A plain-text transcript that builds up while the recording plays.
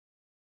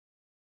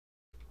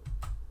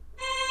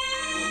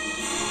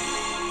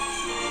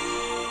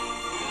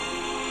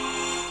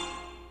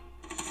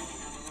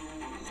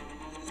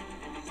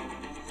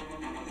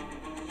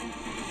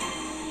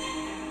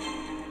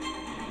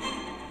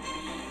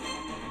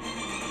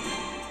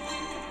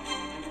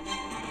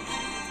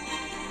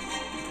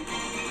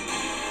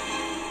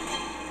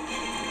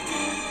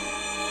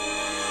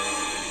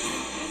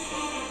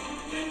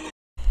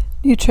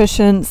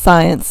Nutrition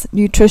Science,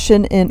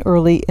 Nutrition in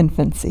Early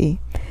Infancy.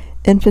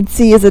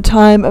 Infancy is a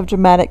time of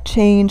dramatic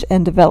change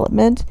and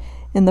development.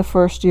 In the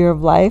first year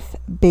of life,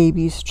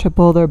 babies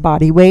triple their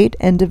body weight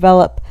and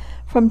develop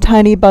from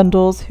tiny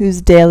bundles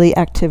whose daily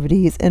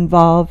activities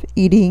involve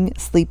eating,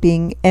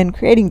 sleeping, and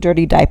creating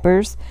dirty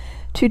diapers,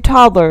 to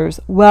toddlers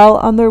well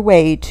on their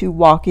way to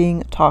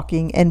walking,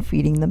 talking, and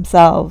feeding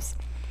themselves.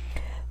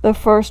 The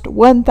first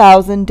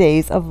 1,000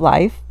 days of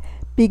life,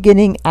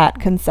 beginning at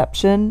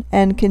conception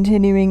and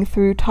continuing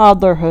through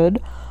toddlerhood,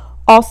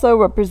 also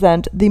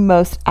represent the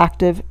most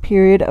active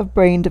period of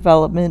brain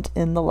development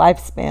in the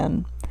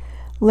lifespan,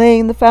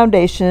 laying the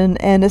foundation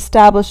and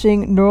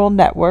establishing neural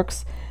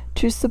networks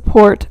to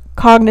support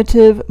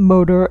cognitive,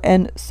 motor,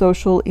 and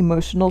social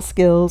emotional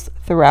skills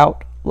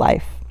throughout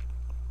life.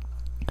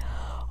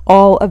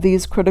 All of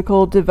these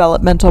critical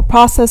developmental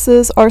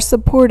processes are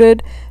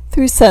supported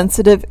through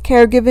sensitive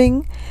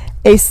caregiving,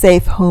 a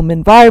safe home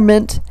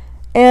environment,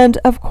 and,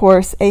 of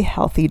course, a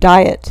healthy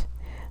diet.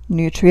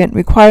 Nutrient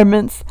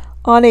requirements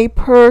on a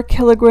per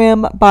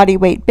kilogram body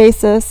weight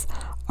basis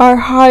are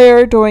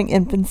higher during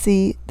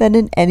infancy than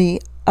in any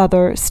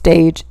other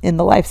stage in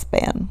the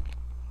lifespan.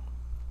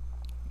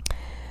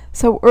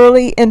 So,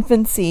 early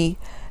infancy,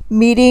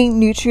 meeting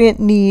nutrient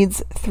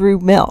needs through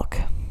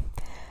milk.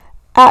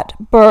 At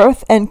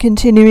birth and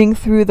continuing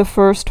through the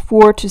first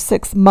 4 to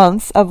 6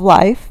 months of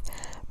life,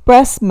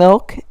 breast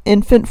milk,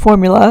 infant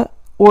formula,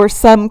 or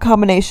some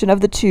combination of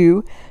the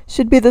two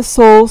should be the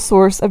sole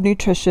source of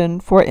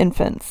nutrition for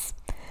infants.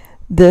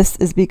 This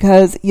is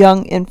because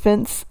young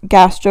infants'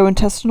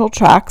 gastrointestinal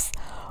tracts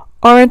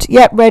aren't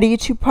yet ready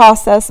to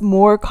process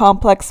more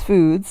complex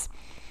foods,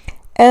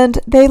 and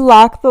they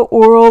lack the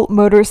oral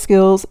motor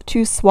skills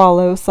to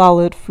swallow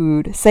solid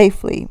food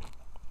safely.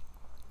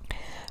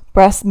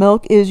 Breast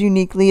milk is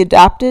uniquely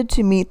adapted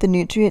to meet the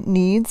nutrient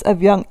needs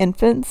of young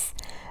infants,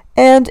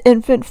 and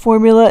infant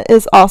formula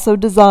is also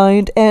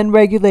designed and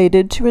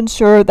regulated to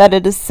ensure that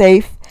it is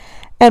safe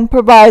and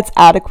provides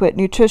adequate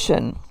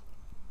nutrition.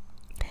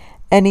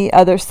 Any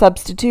other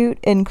substitute,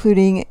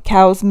 including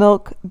cow's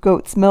milk,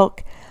 goat's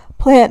milk,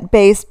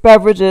 plant-based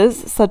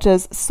beverages such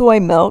as soy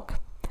milk,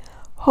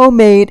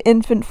 homemade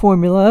infant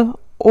formula,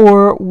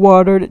 or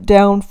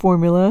watered-down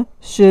formula,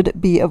 should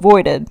be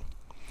avoided.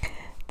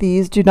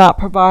 These do not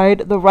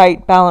provide the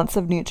right balance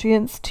of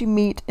nutrients to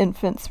meet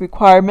infants'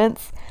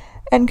 requirements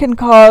and can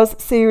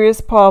cause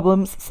serious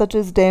problems such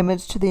as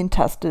damage to the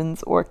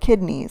intestines or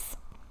kidneys.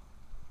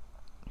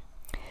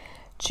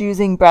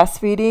 Choosing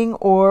breastfeeding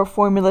or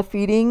formula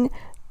feeding,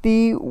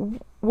 the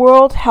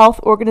World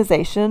Health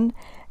Organization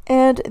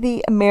and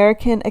the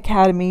American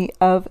Academy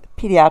of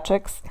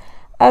Pediatrics,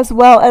 as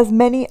well as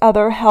many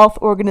other health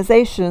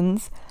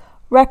organizations,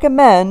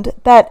 recommend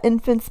that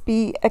infants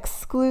be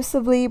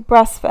exclusively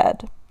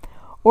breastfed,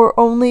 or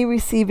only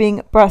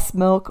receiving breast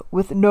milk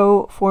with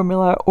no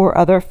formula or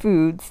other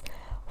foods,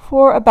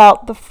 for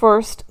about the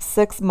first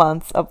 6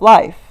 months of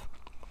life.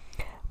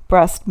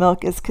 Breast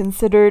milk is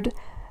considered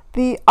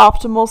the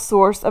optimal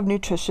source of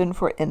nutrition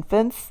for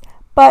infants,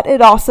 but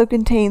it also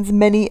contains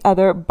many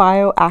other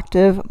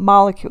bioactive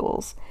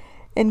molecules,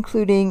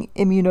 including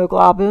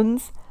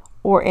immunoglobulins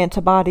or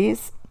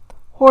antibodies,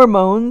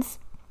 hormones,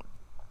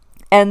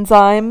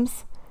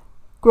 enzymes,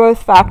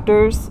 growth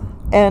factors,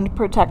 and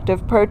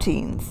protective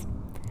proteins.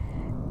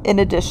 In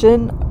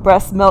addition,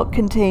 breast milk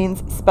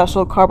contains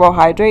special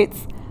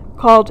carbohydrates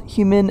called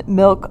human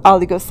milk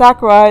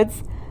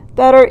oligosaccharides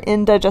that are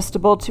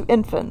indigestible to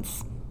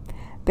infants.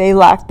 They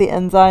lack the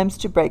enzymes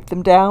to break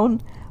them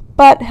down,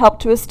 but help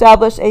to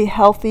establish a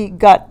healthy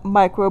gut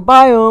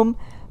microbiome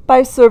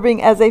by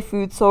serving as a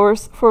food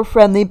source for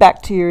friendly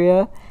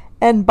bacteria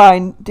and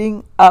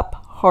binding up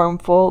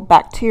harmful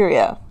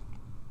bacteria.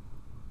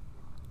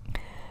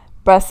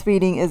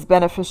 Breastfeeding is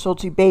beneficial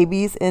to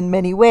babies in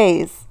many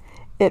ways.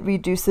 It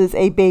reduces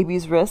a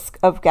baby's risk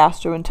of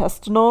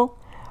gastrointestinal,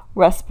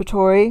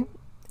 respiratory,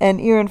 and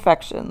ear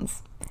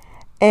infections,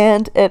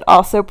 and it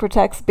also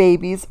protects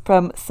babies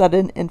from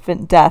sudden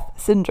infant death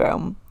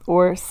syndrome,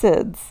 or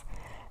SIDS,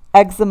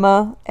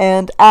 eczema,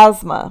 and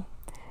asthma.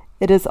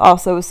 It is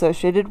also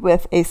associated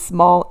with a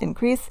small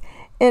increase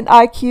in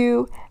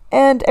IQ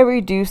and a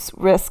reduced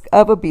risk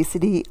of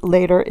obesity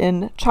later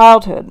in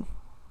childhood.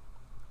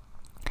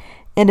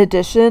 In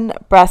addition,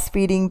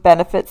 breastfeeding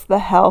benefits the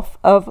health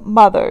of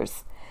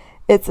mothers.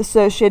 It's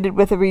associated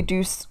with a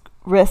reduced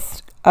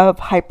risk of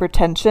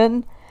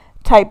hypertension,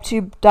 type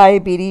 2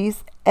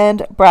 diabetes,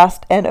 and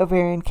breast and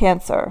ovarian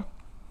cancer.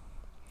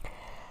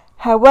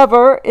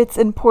 However, it's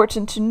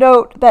important to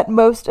note that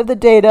most of the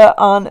data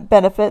on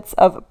benefits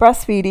of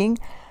breastfeeding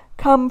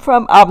come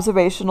from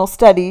observational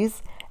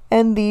studies,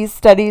 and these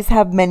studies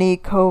have many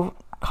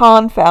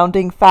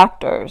confounding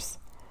factors.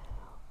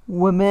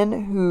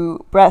 Women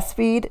who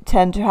breastfeed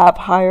tend to have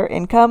higher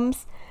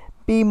incomes,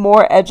 be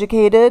more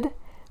educated,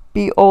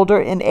 be older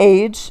in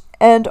age,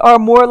 and are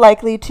more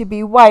likely to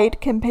be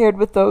white compared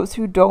with those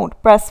who don't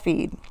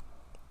breastfeed.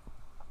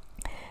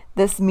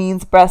 This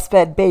means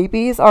breastfed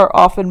babies are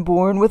often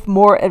born with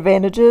more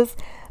advantages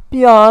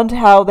beyond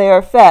how they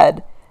are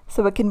fed,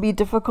 so it can be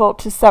difficult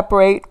to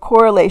separate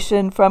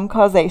correlation from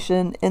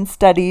causation in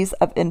studies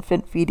of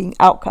infant feeding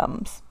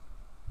outcomes.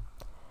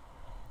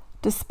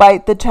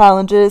 Despite the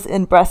challenges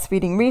in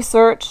breastfeeding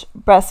research,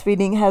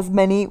 breastfeeding has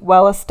many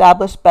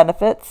well-established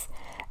benefits,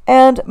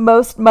 and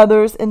most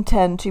mothers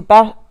intend to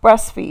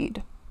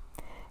breastfeed.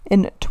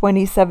 In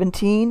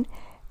 2017,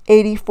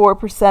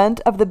 84%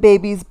 of the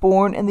babies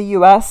born in the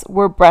U.S.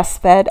 were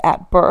breastfed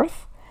at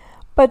birth,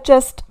 but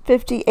just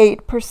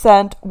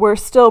 58% were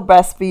still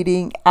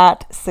breastfeeding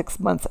at 6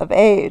 months of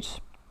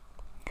age.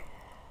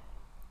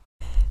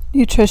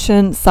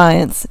 Nutrition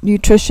science,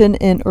 nutrition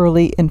in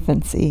early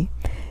infancy.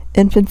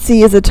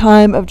 Infancy is a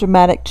time of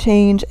dramatic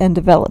change and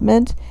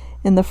development.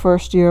 In the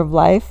first year of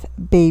life,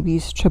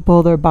 babies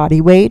triple their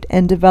body weight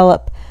and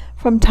develop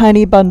from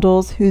tiny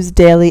bundles whose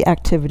daily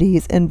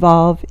activities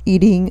involve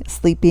eating,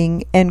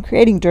 sleeping, and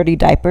creating dirty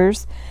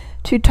diapers,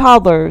 to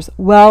toddlers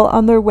well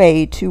on their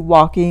way to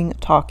walking,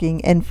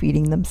 talking, and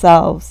feeding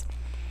themselves.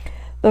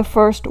 The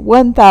first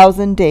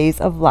 1,000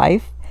 days of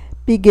life,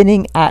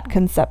 beginning at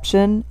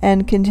conception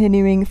and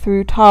continuing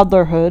through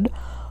toddlerhood,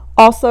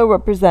 also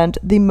represent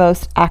the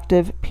most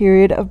active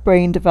period of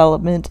brain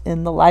development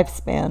in the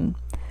lifespan,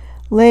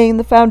 laying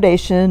the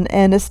foundation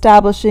and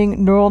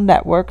establishing neural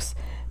networks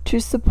to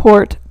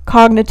support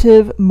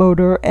cognitive,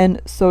 motor, and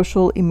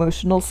social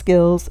emotional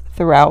skills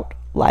throughout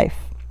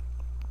life.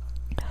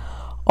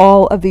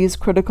 All of these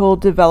critical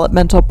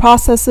developmental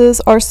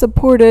processes are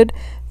supported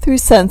through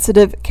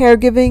sensitive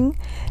caregiving,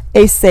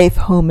 a safe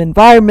home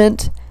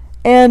environment,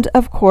 and,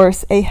 of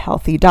course, a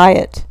healthy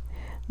diet.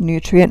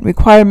 Nutrient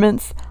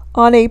requirements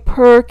on a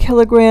per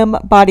kilogram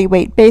body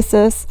weight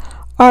basis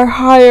are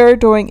higher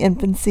during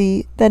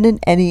infancy than in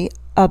any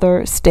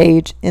other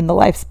stage in the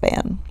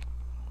lifespan.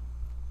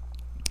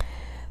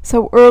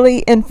 So early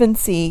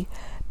infancy,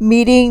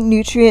 meeting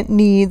nutrient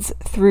needs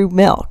through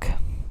milk.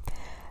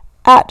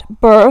 At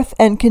birth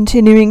and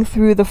continuing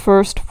through the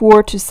first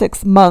 4 to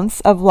 6 months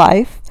of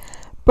life,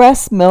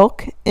 breast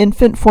milk,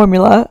 infant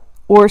formula,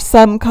 or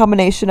some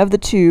combination of the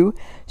two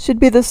should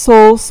be the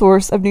sole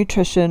source of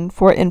nutrition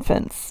for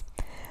infants.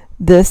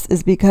 This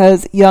is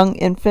because young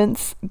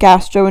infants'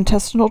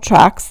 gastrointestinal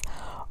tracts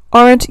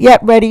aren't yet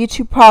ready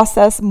to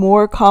process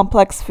more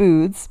complex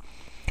foods,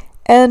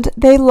 and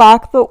they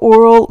lack the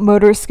oral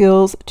motor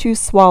skills to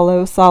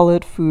swallow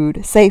solid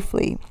food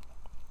safely.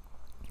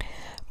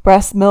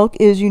 Breast milk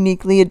is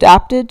uniquely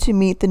adapted to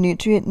meet the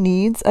nutrient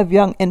needs of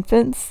young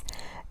infants,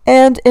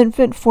 and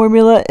infant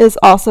formula is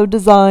also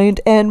designed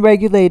and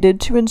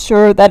regulated to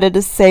ensure that it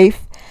is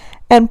safe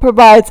and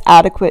provides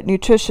adequate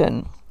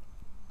nutrition.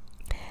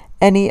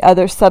 Any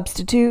other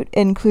substitute,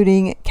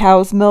 including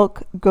cow's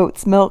milk,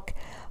 goat's milk,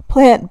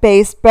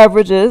 plant-based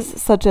beverages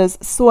such as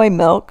soy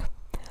milk,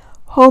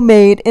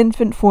 homemade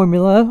infant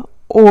formula,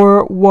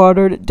 or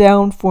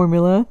watered-down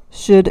formula,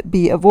 should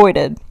be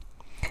avoided.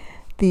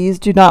 These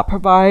do not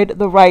provide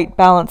the right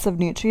balance of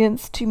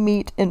nutrients to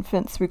meet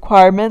infants'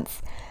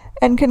 requirements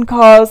and can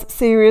cause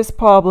serious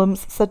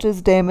problems such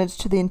as damage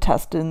to the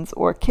intestines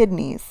or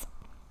kidneys.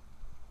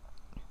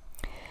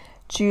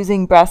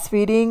 Choosing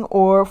breastfeeding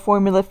or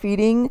formula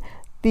feeding,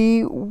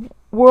 the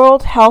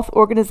World Health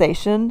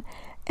Organization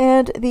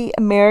and the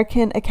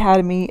American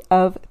Academy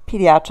of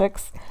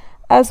Pediatrics,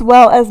 as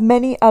well as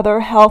many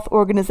other health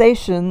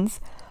organizations,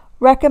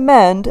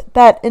 recommend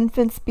that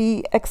infants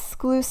be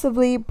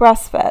exclusively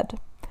breastfed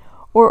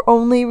or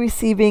only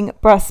receiving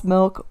breast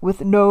milk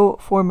with no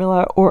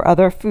formula or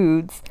other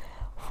foods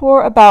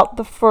for about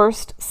the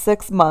first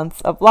 6 months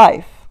of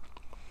life.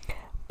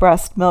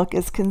 Breast milk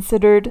is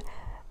considered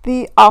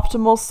the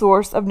optimal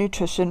source of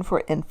nutrition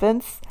for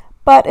infants,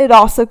 but it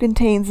also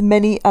contains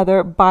many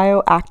other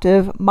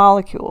bioactive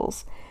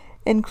molecules,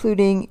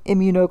 including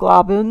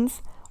immunoglobulins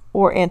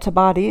or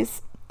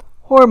antibodies,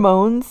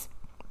 hormones,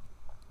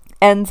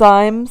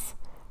 enzymes,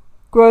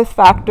 growth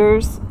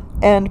factors,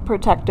 and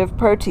protective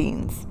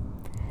proteins.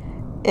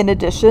 In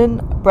addition,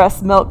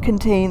 breast milk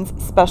contains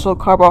special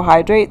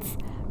carbohydrates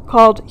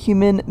called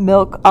human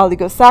milk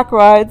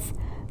oligosaccharides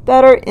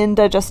that are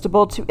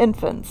indigestible to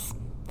infants.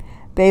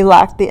 They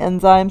lack the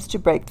enzymes to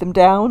break them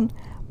down,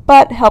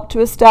 but help to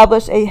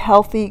establish a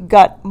healthy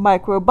gut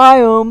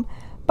microbiome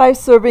by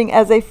serving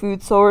as a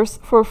food source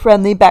for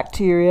friendly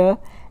bacteria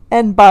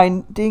and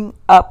binding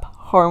up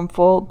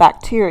harmful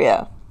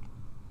bacteria.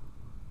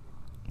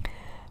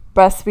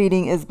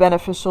 Breastfeeding is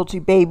beneficial to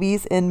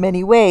babies in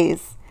many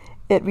ways.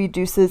 It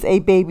reduces a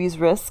baby's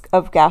risk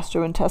of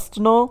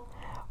gastrointestinal,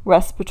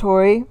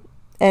 respiratory,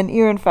 and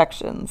ear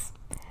infections.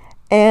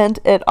 And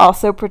it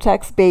also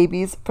protects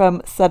babies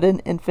from sudden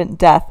infant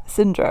death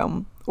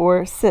syndrome,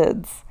 or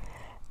SIDS,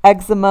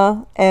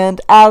 eczema,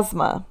 and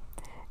asthma.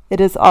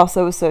 It is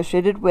also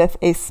associated with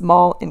a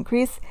small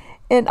increase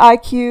in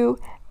IQ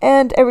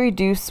and a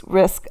reduced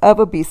risk of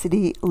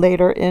obesity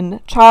later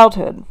in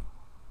childhood.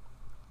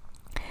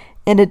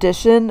 In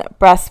addition,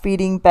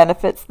 breastfeeding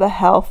benefits the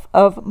health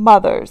of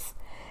mothers.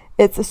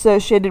 It's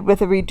associated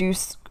with a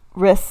reduced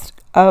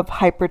risk of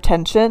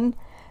hypertension,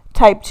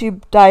 type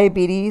 2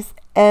 diabetes,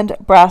 and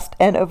breast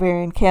and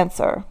ovarian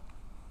cancer.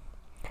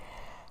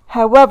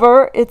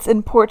 However, it's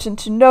important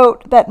to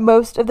note that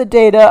most of the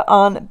data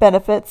on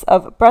benefits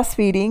of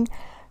breastfeeding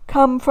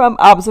come from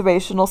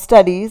observational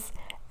studies,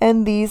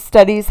 and these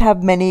studies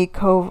have many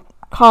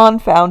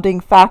confounding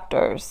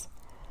factors.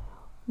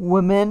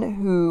 Women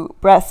who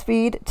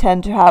breastfeed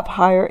tend to have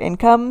higher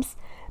incomes,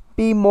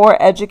 be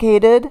more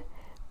educated,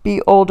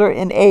 be older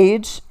in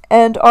age,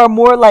 and are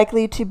more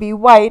likely to be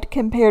white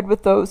compared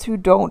with those who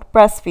don't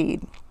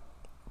breastfeed.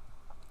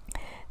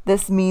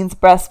 This means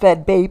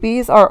breastfed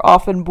babies are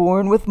often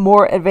born with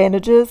more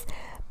advantages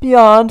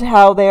beyond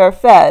how they are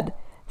fed,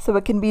 so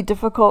it can be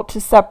difficult to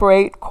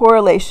separate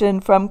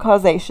correlation from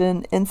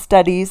causation in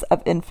studies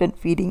of infant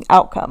feeding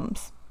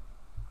outcomes.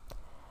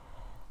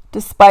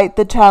 Despite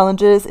the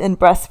challenges in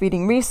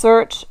breastfeeding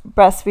research,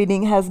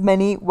 breastfeeding has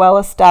many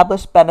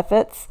well-established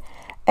benefits,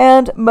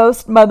 and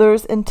most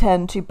mothers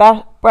intend to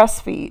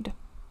breastfeed.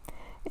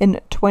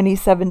 In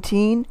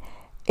 2017,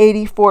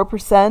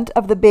 84%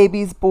 of the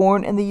babies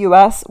born in the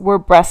U.S. were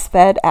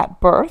breastfed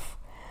at birth,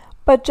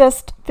 but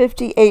just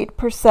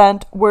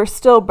 58% were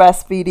still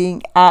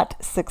breastfeeding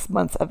at 6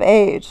 months of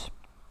age.